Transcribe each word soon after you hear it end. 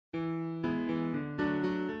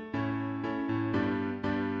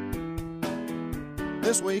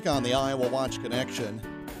This week on the IowaWatch Connection,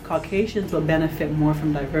 Caucasians will benefit more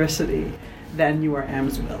from diversity than your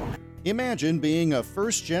Ams will. Imagine being a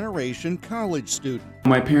first-generation college student.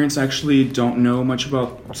 My parents actually don't know much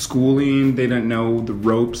about schooling. They didn't know the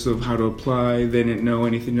ropes of how to apply. They didn't know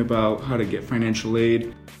anything about how to get financial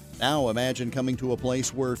aid. Now imagine coming to a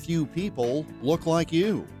place where few people look like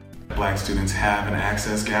you. Black students have an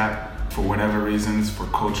access gap for whatever reasons, for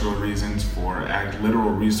cultural reasons, for literal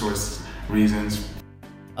resource reasons.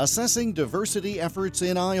 Assessing diversity efforts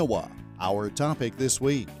in Iowa, our topic this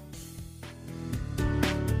week.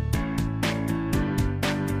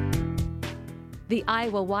 The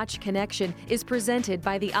IowaWatch Connection is presented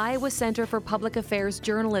by the Iowa Center for Public Affairs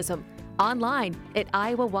Journalism, online at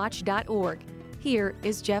iowawatch.org. Here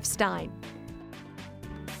is Jeff Stein.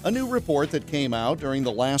 A new report that came out during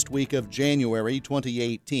the last week of January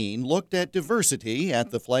 2018 looked at diversity at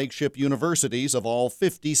the flagship universities of all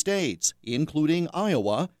 50 states, including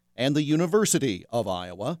Iowa and the University of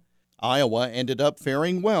Iowa. Iowa ended up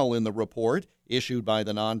faring well in the report, issued by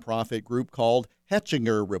the nonprofit group called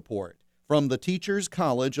Hechinger Report, from the Teachers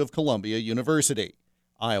College of Columbia University.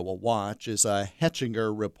 IowaWatch is a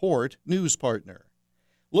Hechinger Report news partner.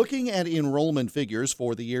 Looking at enrollment figures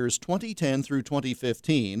for the years 2010 through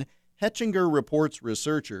 2015, Hechinger Report's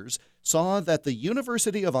researchers saw that the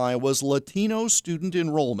University of Iowa's Latino student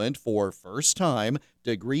enrollment for first-time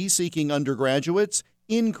degree-seeking undergraduates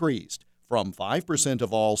increased from 5%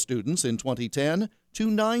 of all students in 2010 to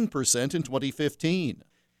 9% in 2015.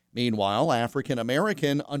 Meanwhile,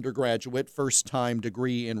 African-American undergraduate first-time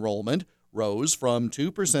degree enrollment rose from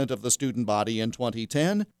 2% of the student body in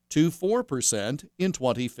 2010 to 4% in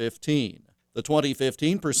 2015. The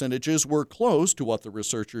 2015 percentages were close to what the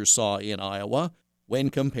researchers saw in Iowa when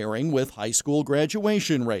comparing with high school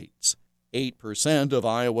graduation rates. 8% of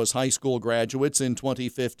Iowa's high school graduates in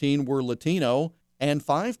 2015 were Latino, and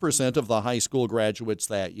 5% of the high school graduates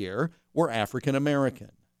that year were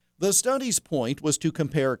African-American. The study's point was to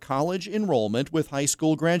compare college enrollment with high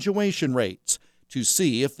school graduation rates to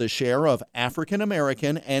see if the share of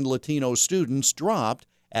African-American and Latino students dropped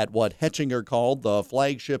at what Hechinger called the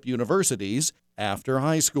flagship universities after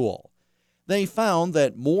high school. They found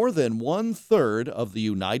that more than one-third of the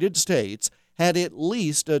United States had at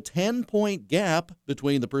least a 10-point gap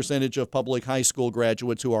between the percentage of public high school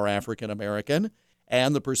graduates who are African-American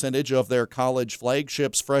and the percentage of their college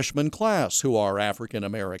flagship's freshman class who are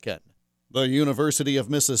African-American. The University of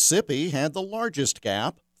Mississippi had the largest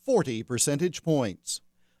gap, 40 percentage points.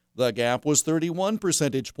 The gap was 31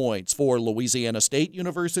 percentage points for Louisiana State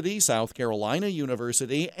University, South Carolina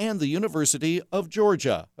University, and the University of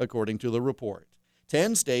Georgia, according to the report.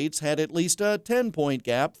 10 states had at least a 10-point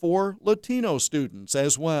gap for Latino students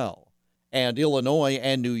as well. And Illinois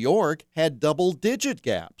and New York had double-digit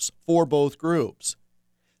gaps for both groups.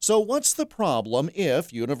 So what's the problem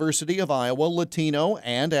if University of Iowa Latino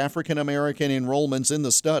and African-American enrollments in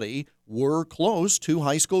the study were close to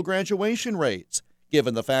high school graduation rates,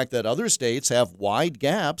 given the fact that other states have wide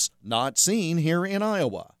gaps not seen here in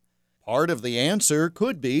Iowa? Part of the answer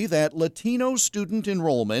could be that Latino student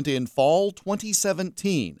enrollment in fall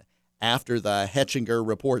 2017, after the Hechinger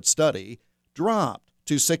Report study, dropped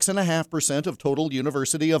to 6.5% of total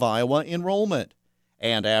University of Iowa enrollment,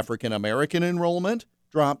 and African-American enrollment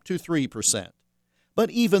dropped to 3%. But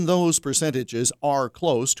even those percentages are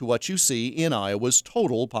close to what you see in Iowa's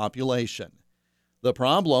total population. The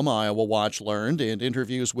problem, IowaWatch learned in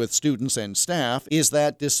interviews with students and staff, is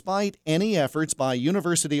that despite any efforts by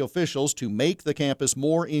university officials to make the campus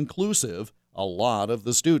more inclusive, a lot of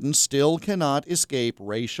the students still cannot escape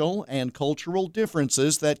racial and cultural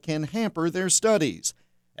differences that can hamper their studies,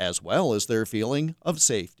 as well as their feeling of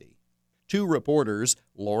safety. Two reporters,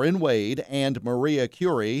 Lauren Wade and Maria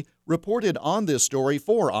Curi, reported on this story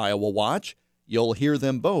for IowaWatch. You'll hear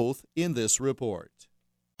them both in this report.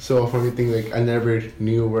 So funny thing, I never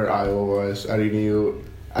knew where Iowa was. I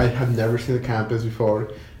have never seen the campus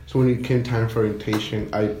before. So when it came time for orientation,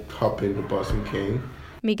 I hopped in the bus and came.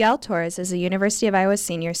 Miguel Torres is a University of Iowa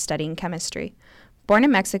senior studying chemistry. Born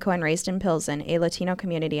in Mexico and raised in Pilsen, a Latino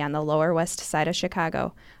community on the lower west side of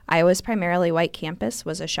Chicago, Iowa's primarily white campus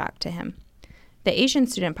was a shock to him. The Asian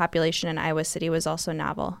student population in Iowa City was also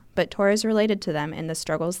novel, but Torres related to them in the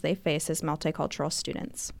struggles they face as multicultural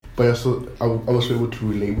students. But also, I was able to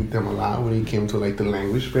relate with them a lot when it came to the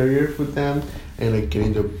language barrier with them and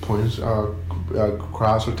getting the points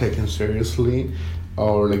across or taken seriously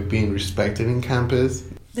or being respected in campus.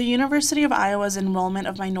 The University of Iowa's enrollment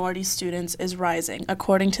of minority students is rising,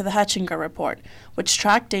 according to the Hechinger Report, which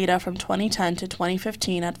tracked data from 2010 to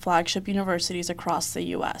 2015 at flagship universities across the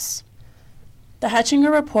U.S. The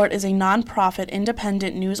Hechinger Report is a nonprofit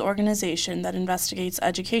independent news organization that investigates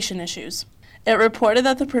education issues. It reported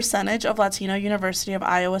that the percentage of Latino University of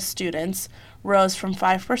Iowa students rose from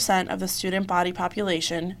 5% of the student body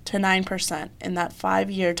population to 9% in that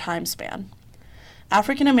 5-year time span.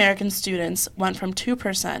 African-American students went from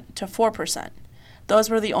 2% to 4%. Those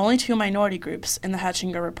were the only two minority groups in the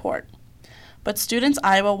Hechinger Report. But students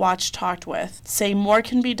IowaWatch talked with say more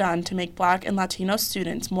can be done to make Black and Latino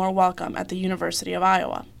students more welcome at the University of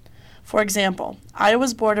Iowa. For example,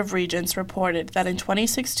 Iowa's Board of Regents reported that in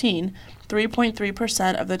 2016,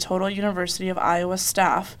 3.3% of the total University of Iowa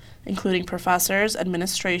staff, including professors,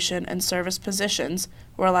 administration, and service positions,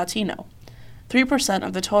 were Latino. 3%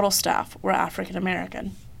 of the total staff were African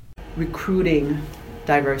American. Recruiting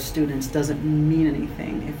diverse students doesn't mean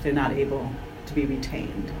anything if they're not able to be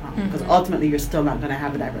retained. Because ultimately you're still not going to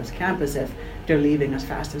have a diverse campus if they're leaving as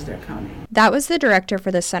fast as they're coming. That was the director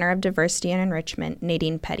for the Center of Diversity and Enrichment,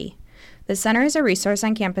 Nadine Petty. The center is a resource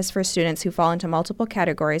on campus for students who fall into multiple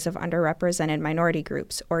categories of underrepresented minority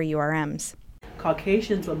groups, or URMs.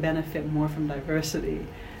 Caucasians will benefit more from diversity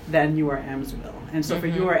than URMs will. And so for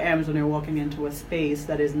URMs, when they're walking into a space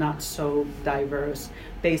that is not so diverse,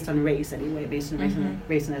 based on race anyway, based on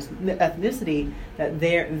race and ethnicity, that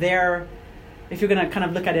they're if you're going to kind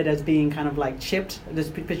of look at it as being kind of like chipped, this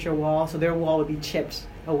picture wall, so their wall would be chipped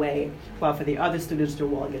away, while for the other students, their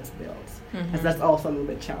wall gets built. And so that's also a little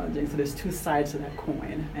bit challenging. So there's two sides to that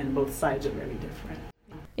coin, and both sides are very different.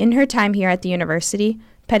 In her time here at the university,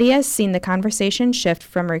 Petty has seen the conversation shift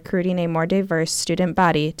from recruiting a more diverse student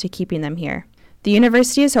body to keeping them here. The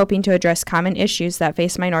university is hoping to address common issues that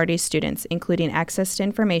face minority students, including access to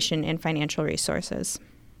information and financial resources.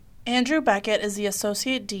 Andrew Beckett is the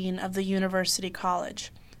Associate Dean of the University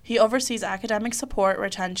College. He oversees academic support,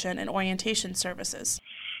 retention, and orientation services.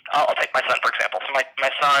 I'll take my son, for example. So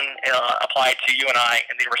my son applied to UNI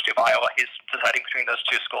in the University of Iowa. He's deciding between those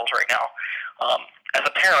two schools right now. As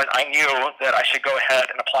a parent, I knew that I should go ahead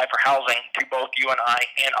and apply for housing to both UNI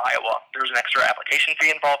and Iowa. There was an extra application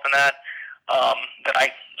fee involved in that that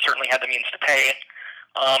I certainly had the means to pay.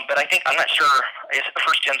 But I'm not sure a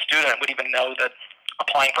first-gen student would even know that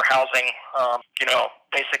applying for housing,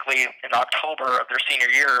 basically in October of their senior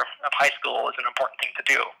year of high school is an important thing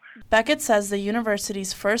to do. Beckett says the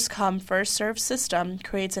university's first-come, first-served system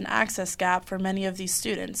creates an access gap for many of these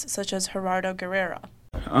students, such as Gerardo Guerrero.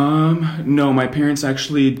 No, my parents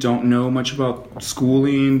actually don't know much about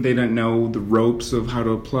schooling. They didn't know the ropes of how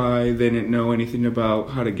to apply. They didn't know anything about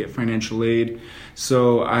how to get financial aid.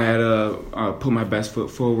 So I had to put my best foot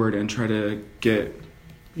forward and try to get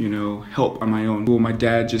help on my own. Well, my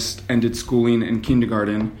dad just ended schooling in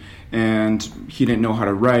kindergarten, and he didn't know how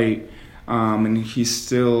to write, and he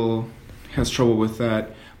still has trouble with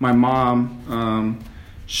that. My mom,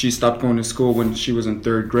 she stopped going to school when she was in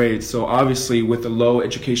 3rd grade, so obviously with the low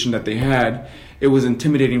education that they had, it was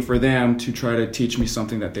intimidating for them to try to teach me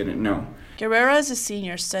something that they didn't know. Guerrero is a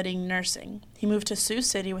senior studying nursing. He moved to Sioux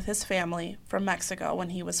City with his family from Mexico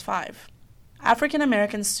when he was 5.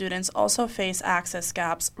 African-American students also face access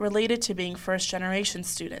gaps related to being first-generation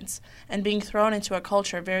students and being thrown into a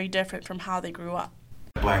culture very different from how they grew up.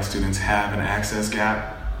 Black students have an access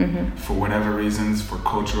gap for whatever reasons, for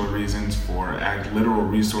cultural reasons, for literal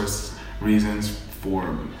resource reasons,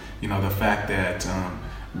 for the fact that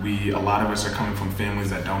a lot of us are coming from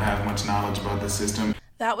families that don't have much knowledge about the system.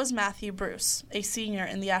 That was Matthew Bruce, a senior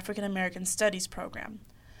in the African-American Studies program.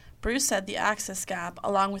 Bruce said the access gap,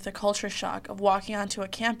 along with the culture shock of walking onto a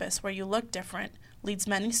campus where you look different, leads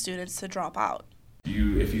many students to drop out.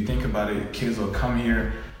 If you think about it, kids will come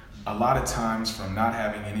here a lot of times from not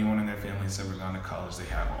having anyone in their family that's ever gone to college. They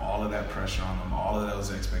have all of that pressure on them, all of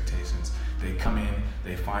those expectations. They come in,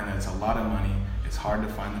 they find that it's a lot of money, it's hard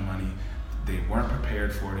to find the money. They weren't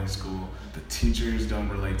prepared for it in school. The teachers don't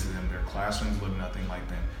relate to them. Their classrooms look nothing like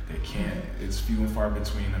them. They can't, it's few and far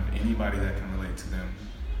between of anybody that can relate to them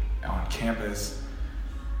on campus,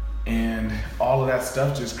 and all of that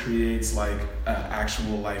stuff just creates like an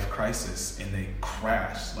actual life crisis, and they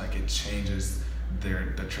crash. Like it changes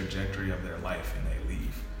the trajectory of their life, and they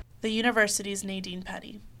leave. The university's Nadine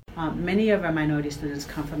Petty. Many of our minority students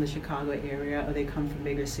come from the Chicago area, or they come from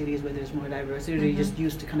bigger cities where there's more diversity. They're just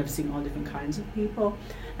used to kind of seeing all different kinds of people.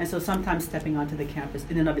 And so sometimes stepping onto the campus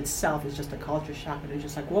in and of itself is just a culture shock. And it's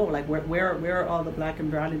just like, whoa, like where are all the black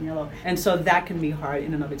and brown and yellow? And so that can be hard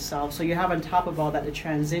in and of itself. So you have on top of all that the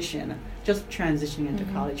transition, just transitioning into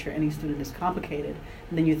college for any student is complicated.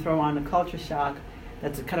 And then you throw on the culture shock,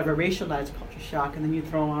 that's a kind of a racialized culture shock. And then you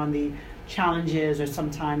throw on the challenges or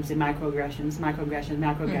sometimes the microaggressions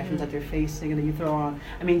that they're facing, and then you throw on,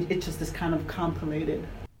 it's just this kind of compilated.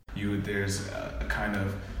 There's a kind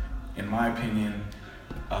of, in my opinion,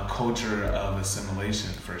 a culture of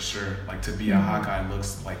assimilation for sure. Like, to be a Hawkeye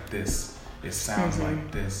looks like this. It sounds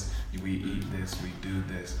like this. We eat this. We do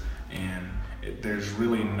this. And there's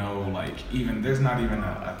really no, like, there's not even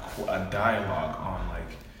a dialogue on,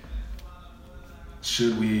 like,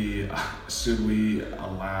 should we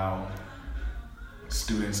allow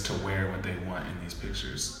students to wear what they want in these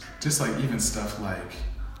pictures? Just like even stuff like,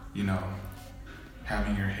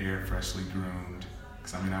 having your hair freshly groomed.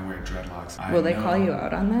 Because I wear dreadlocks. Will they call you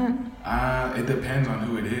out on that? It depends on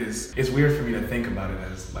who it is. It's weird for me to think about it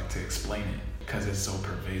as, like, to explain it, because it's so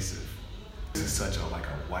pervasive. This is such a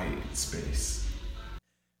white space.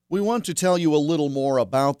 We want to tell you a little more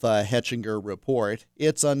about the Hechinger Report.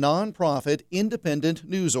 It's a nonprofit, independent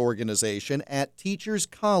news organization at Teachers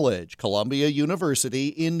College, Columbia University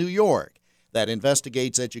in New York, that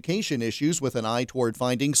investigates education issues with an eye toward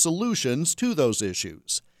finding solutions to those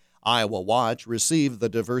issues. IowaWatch received the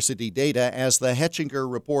diversity data as the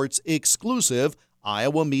Hechinger Report's exclusive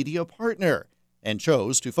Iowa media partner and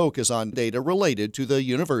chose to focus on data related to the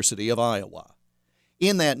University of Iowa.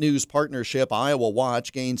 In that news partnership,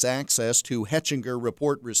 IowaWatch gains access to Hechinger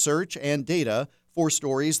Report research and data for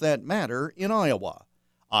stories that matter in Iowa.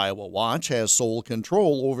 IowaWatch has sole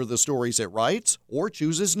control over the stories it writes or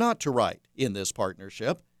chooses not to write in this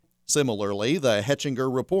partnership. Similarly, the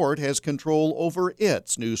Hechinger Report has control over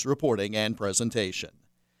its news reporting and presentation.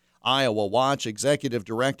 IowaWatch Executive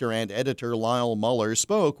Director and Editor Lyle Muller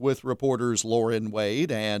spoke with reporters Lauren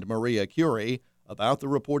Wade and Maria Curi about the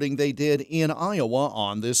reporting they did in Iowa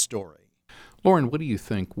on this story. Lauren, what do you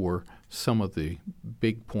think were some of the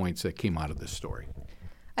big points that came out of this story?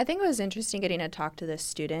 I think it was interesting getting to talk to the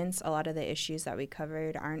students. A lot of the issues that we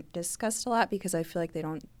covered aren't discussed a lot because I feel like they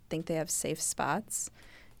don't think they have safe spots.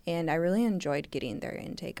 And I really enjoyed getting their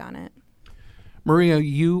intake on it. Maria,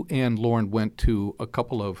 you and Lauren went to a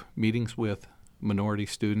couple of meetings with minority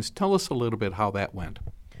students. Tell us a little bit how that went.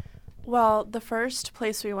 Well, the first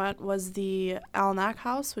place we went was the Alnac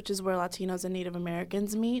House, which is where Latinos and Native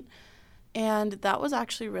Americans meet. And that was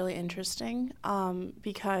actually really interesting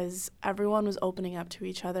because everyone was opening up to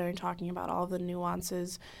each other and talking about all the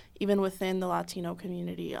nuances, even within the Latino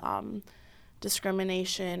community,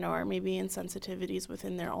 discrimination or maybe insensitivities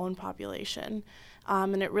within their own population.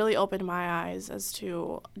 And it really opened my eyes as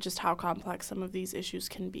to just how complex some of these issues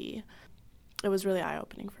can be. It was really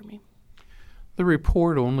eye-opening for me. The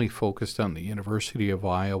report only focused on the University of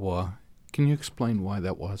Iowa. Can you explain why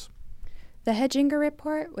that was? The Hechinger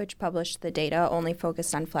Report, which published the data, only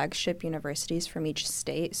focused on flagship universities from each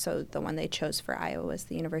state, so the one they chose for Iowa was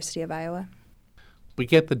the University of Iowa.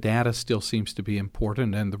 But yet the data still seems to be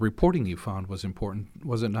important, and the reporting you found was important.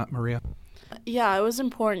 Was it not, Maria? Yeah, it was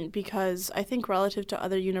important because I think relative to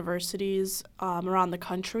other universities around the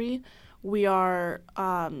country, we are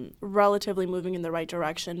relatively moving in the right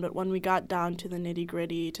direction. But when we got down to the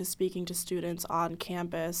nitty-gritty, to speaking to students on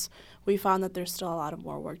campus, we found that there's still a lot of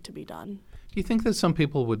more work to be done. Do you think that some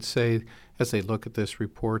people would say, as they look at this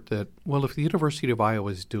report, that, well, if the University of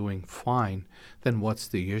Iowa is doing fine, then what's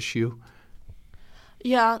the issue?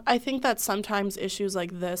 Yeah, I think that sometimes issues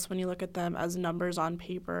like this, when you look at them as numbers on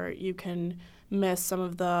paper, you can miss some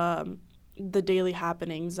of the daily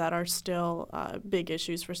happenings that are still big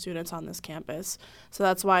issues for students on this campus. So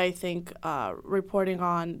that's why I think reporting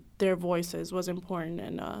on their voices was important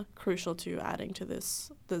and crucial to adding to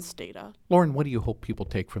this data. Lauren, what do you hope people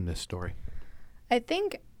take from this story?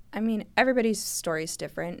 I mean, everybody's story is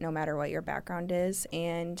different no matter what your background is,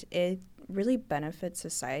 and it really benefits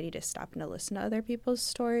society to stop and to listen to other people's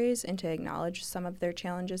stories and to acknowledge some of their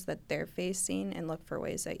challenges that they're facing and look for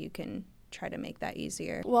ways that you can try to make that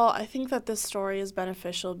easier. Well, I think that this story is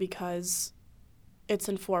beneficial because it's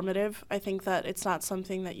informative. I think that it's not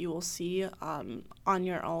something that you will see on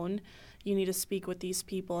your own. You need to speak with these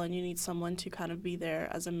people, and you need someone to kind of be there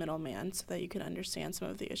as a middleman so that you can understand some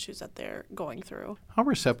of the issues that they're going through. How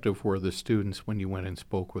receptive were the students when you went and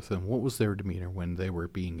spoke with them? What was their demeanor when they were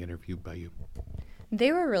being interviewed by you?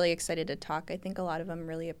 They were really excited to talk. I think a lot of them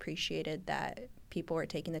really appreciated that people were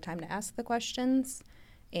taking the time to ask the questions,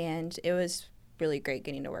 and it was really great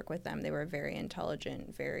getting to work with them. They were very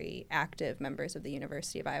intelligent, very active members of the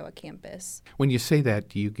University of Iowa campus. When you say that,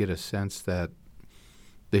 do you get a sense that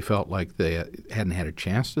they felt like they hadn't had a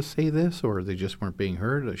chance to say this, or they just weren't being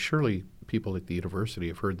heard? Surely people at the university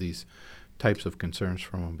have heard these types of concerns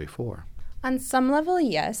from them before. On some level,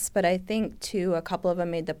 yes, but I think, too, a couple of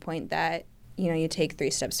them made the point that, you take 3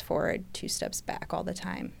 steps forward, 2 steps back all the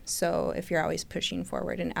time. So if you're always pushing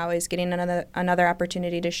forward and always getting another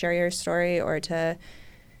opportunity to share your story or to,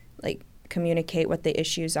 communicate what the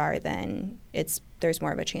issues are, then there's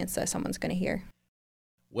more of a chance that someone's going to hear.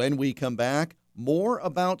 When we come back, more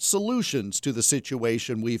about solutions to the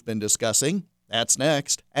situation we've been discussing. That's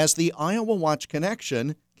next as the IowaWatch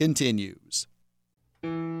Connection continues.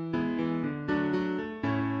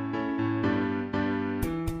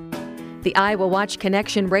 The IowaWatch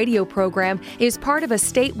Connection radio program is part of a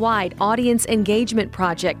statewide audience engagement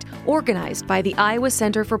project organized by the Iowa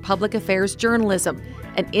Center for Public Affairs Journalism,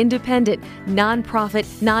 an independent,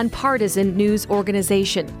 nonprofit, nonpartisan news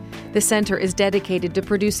organization. The center is dedicated to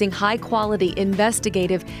producing high-quality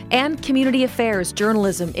investigative and community affairs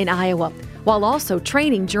journalism in Iowa, while also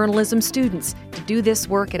training journalism students to do this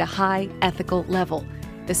work at a high ethical level.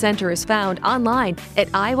 The center is found online at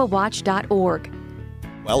iowawatch.org.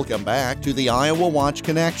 Welcome back to the IowaWatch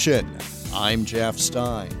Connection. I'm Jeff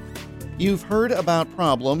Stein. You've heard about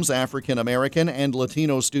problems African-American and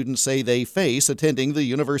Latino students say they face attending the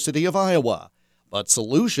University of Iowa. But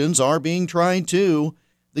solutions are being tried too.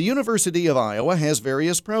 The University of Iowa has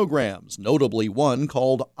various programs, notably one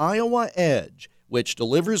called Iowa Edge, which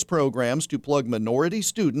delivers programs to plug minority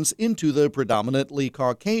students into the predominantly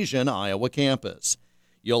Caucasian Iowa campus.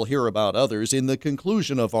 You'll hear about others in the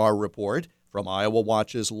conclusion of our report from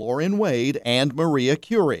IowaWatch's Lauren Wade and Maria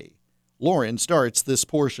Curi. Lauren starts this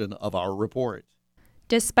portion of our report.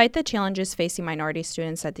 Despite the challenges facing minority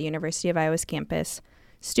students at the University of Iowa's campus,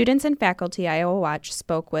 students and faculty IowaWatch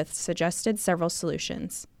spoke with suggested several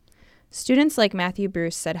solutions. Students like Matthew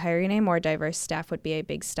Bruce said hiring a more diverse staff would be a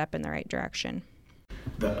big step in the right direction.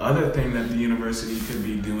 The other thing that the university could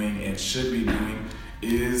be doing and should be doing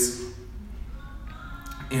is,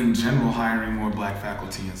 in general, hiring more black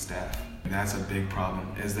faculty and staff. That's a big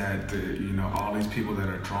problem, is that all these people that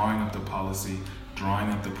are drawing up the policy,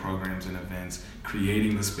 drawing up the programs and events,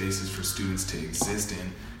 creating the spaces for students to exist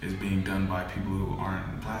in, is being done by people who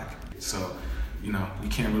aren't black. So, we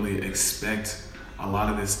can't really expect a lot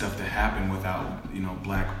of this stuff to happen without,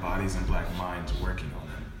 black bodies and black minds working on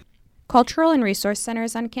it. Cultural and resource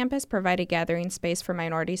centers on campus provide a gathering space for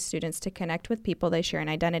minority students to connect with people they share an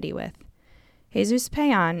identity with. Jesus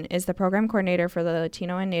Payan is the program coordinator for the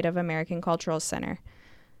Latino and Native American Cultural Center.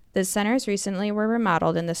 The centers recently were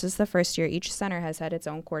remodeled, and this is the first year each center has had its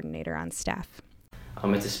own coordinator on staff.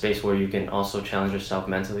 It's a space where you can also challenge yourself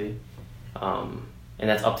mentally, and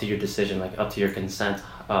that's up to your decision, up to your consent,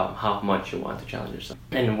 how much you want to challenge yourself.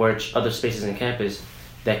 And where other spaces in campus,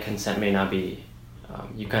 that consent may not be,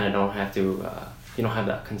 you kind of don't have to, you don't have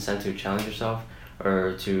that consent to challenge yourself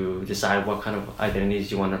or to decide what kind of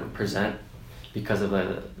identities you want to present, because of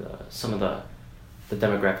some of the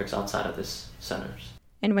demographics outside of this centers.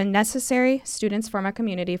 And when necessary, students form a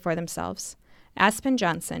community for themselves. Aspen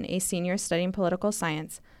Johnson, a senior studying political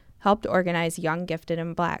science, helped organize Young Gifted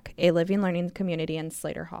in Black, a living learning community in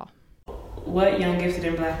Slater Hall. What Young Gifted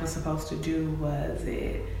in Black was supposed to do was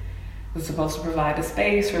it was supposed to provide a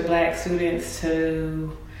space for black students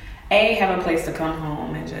to A, have a place to come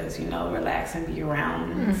home and just, relax and be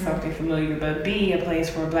around something familiar, but B, a place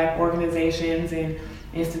for black organizations and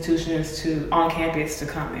institutions on campus to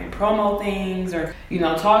come and promote things or,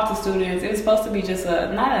 talk to students. It was supposed to be just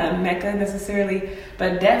not a mecca necessarily,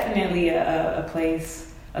 but definitely a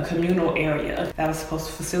place, a communal area that was supposed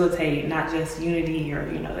to facilitate not just unity or,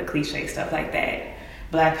 the cliche stuff like that,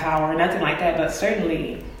 black power, nothing like that, but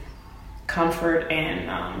certainly comfort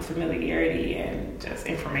and familiarity and just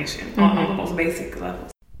information on the most basic levels.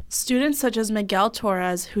 Students such as Miguel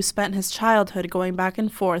Torres, who spent his childhood going back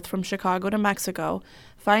and forth from Chicago to Mexico,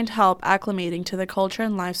 find help acclimating to the culture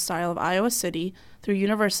and lifestyle of Iowa City through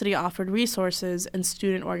university-offered resources and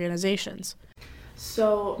student organizations.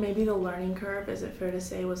 So maybe the learning curve, is it fair to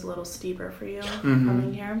say, was a little steeper for you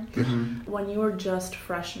coming here? When you were just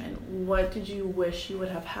freshmen, what did you wish you would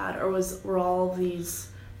have had? Or were all these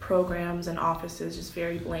programs and offices just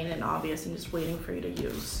very blatant and obvious and just waiting for you to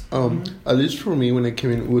use? At least for me, when I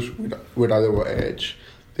came in, it was with Iowa Edge.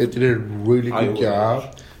 They did a really good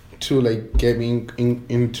job to get me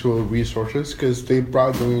into resources, because they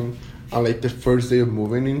brought me in on the first day of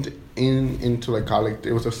moving into college.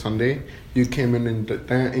 It was a Sunday. You came in and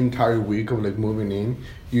the entire week of moving in,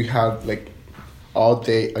 you had all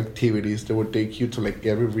day activities that would take you to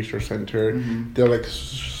every resource center. They're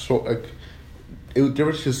they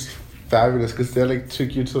were just fabulous, because they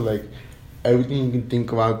took you to everything you can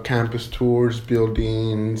think about, campus tours,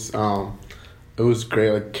 buildings. It was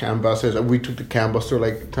great, campuses. We took the campus to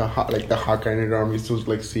the Hawkeye Army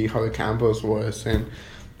to see how the campus was, and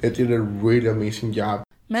they did a really amazing job.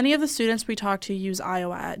 Many of the students we talked to use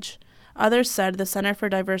Iowa Edge. Others said the Center for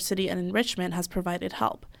Diversity and Enrichment has provided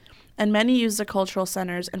help. and many use the cultural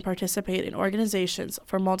centers and participate in organizations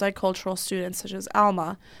for multicultural students such as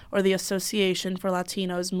ALMA, or the Association for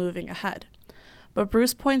Latinos Moving Ahead. But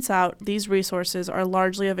Bruce points out these resources are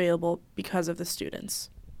largely available because of the students.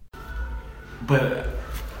 But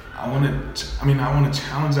I want to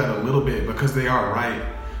challenge that a little bit, because they are right.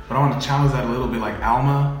 But I want to challenge that a little bit. Like,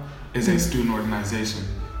 ALMA is a student organization.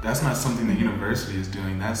 That's not something the university is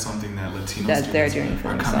doing. That's something that Latino students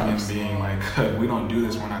are coming in being like, we don't do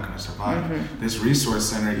this, we're not going to survive. This resource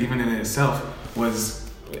center, even in itself, was,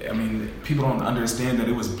 people don't understand that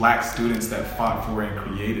it was black students that fought for and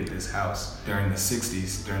created this house during the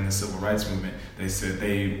 60s, during the civil rights movement. They said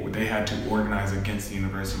they had to organize against the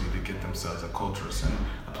university to get themselves a cultural center,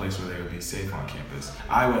 a place where they would be safe on campus.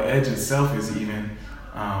 Iowa Edge itself is even,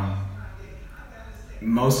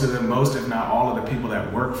 most, if not all of the people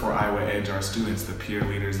that work for Iowa Edge are students, the peer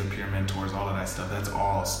leaders, the peer mentors, all of that stuff. That's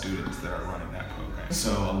all students that are running that program.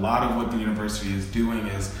 So a lot of what the university is doing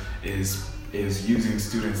is using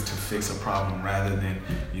students to fix a problem rather than,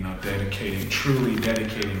 truly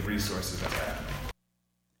dedicating resources to that.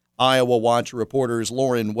 IowaWatch reporters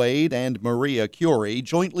Lauren Wade and Maria Curi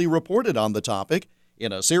jointly reported on the topic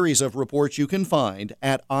in a series of reports you can find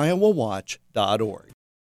at iowawatch.org.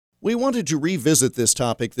 We wanted to revisit this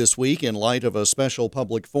topic this week in light of a special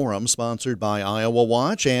public forum sponsored by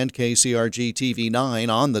IowaWatch and KCRG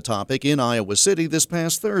TV9 on the topic in Iowa City this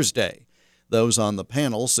past Thursday. Those on the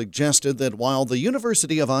panel suggested that while the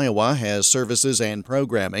University of Iowa has services and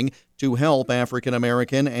programming to help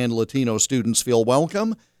African-American and Latino students feel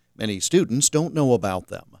welcome, many students don't know about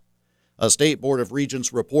them. A State Board of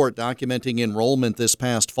Regents report documenting enrollment this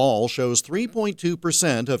past fall shows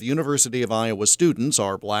 3.2% of University of Iowa students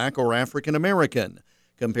are Black or African American,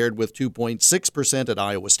 compared with 2.6% at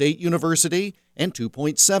Iowa State University and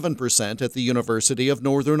 2.7% at the University of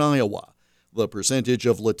Northern Iowa. The percentage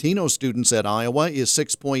of Latino students at Iowa is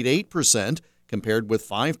 6.8%, compared with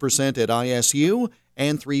 5% at ISU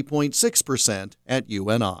and 3.6% at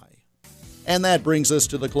UNI. And that brings us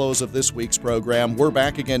to the close of this week's program. We're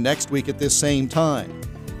back again next week at this same time.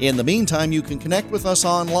 In the meantime, you can connect with us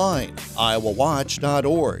online,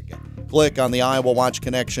 iowawatch.org. Click on the Iowa Watch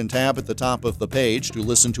Connection tab at the top of the page to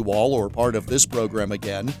listen to all or part of this program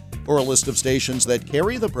again, or a list of stations that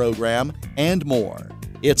carry the program, and more.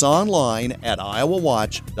 It's online at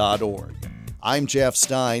iowawatch.org. I'm Jeff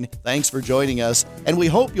Stein. Thanks for joining us, and we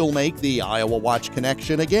hope you'll make the Iowa Watch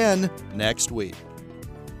Connection again next week.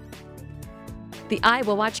 The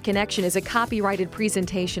Iowa Watch Connection is a copyrighted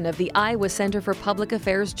presentation of the Iowa Center for Public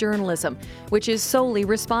Affairs Journalism, which is solely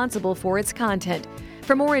responsible for its content.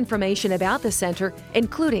 For more information about the center,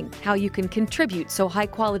 including how you can contribute so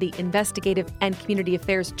high-quality investigative and community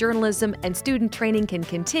affairs journalism and student training can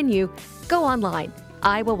continue, go online,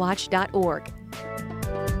 iowawatch.org.